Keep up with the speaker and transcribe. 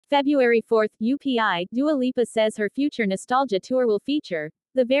February 4th, UPI, Dua Lipa says her future nostalgia tour will feature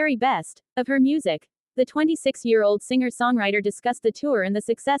the very best of her music. The 26-year-old singer-songwriter discussed the tour and the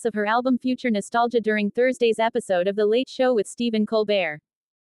success of her album Future Nostalgia during Thursday's episode of The Late Show with Stephen Colbert.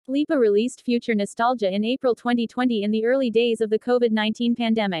 Lipa released Future Nostalgia in April 2020 in the early days of the COVID-19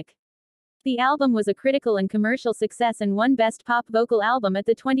 pandemic. The album was a critical and commercial success and won Best Pop Vocal Album at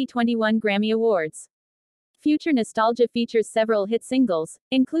the 2021 Grammy Awards. Future Nostalgia features several hit singles,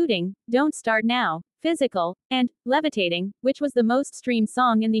 including Don't Start Now, Physical, and Levitating, which was the most streamed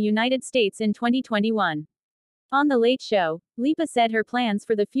song in the United States in 2021. On The Late Show, Lipa said her plans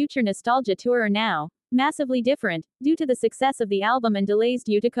for the Future Nostalgia tour are now massively different, due to the success of the album and delays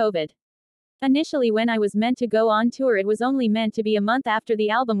due to COVID. Initially, when I was meant to go on tour, it was only meant to be a month after the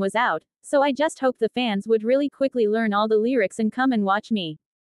album was out, so I just hoped the fans would really quickly learn all the lyrics and come and watch me.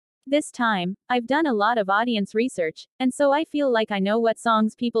 This time, I've done a lot of audience research, and so I feel like I know what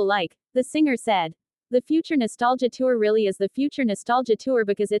songs people like, the singer said. The Future Nostalgia tour really is the Future Nostalgia tour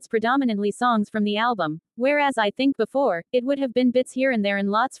because it's predominantly songs from the album, whereas I think before, it would have been bits here and there and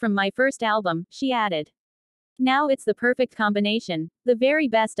lots from my first album, she added. Now it's the perfect combination, the very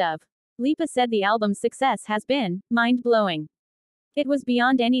best of. Lipa said the album's success has been mind-blowing. It was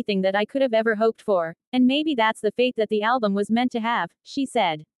beyond anything that I could have ever hoped for, and maybe that's the fate that the album was meant to have, she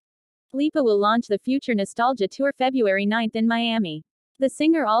said. Lipa will launch the Future Nostalgia tour February 9th in Miami. The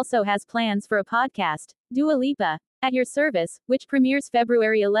singer also has plans for a podcast, Dua Lipa, at Your Service, which premieres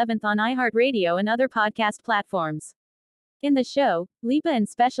February 11th on iHeartRadio and other podcast platforms. In the show, Lipa and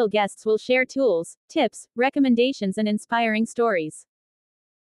special guests will share tools, tips, recommendations, and inspiring stories.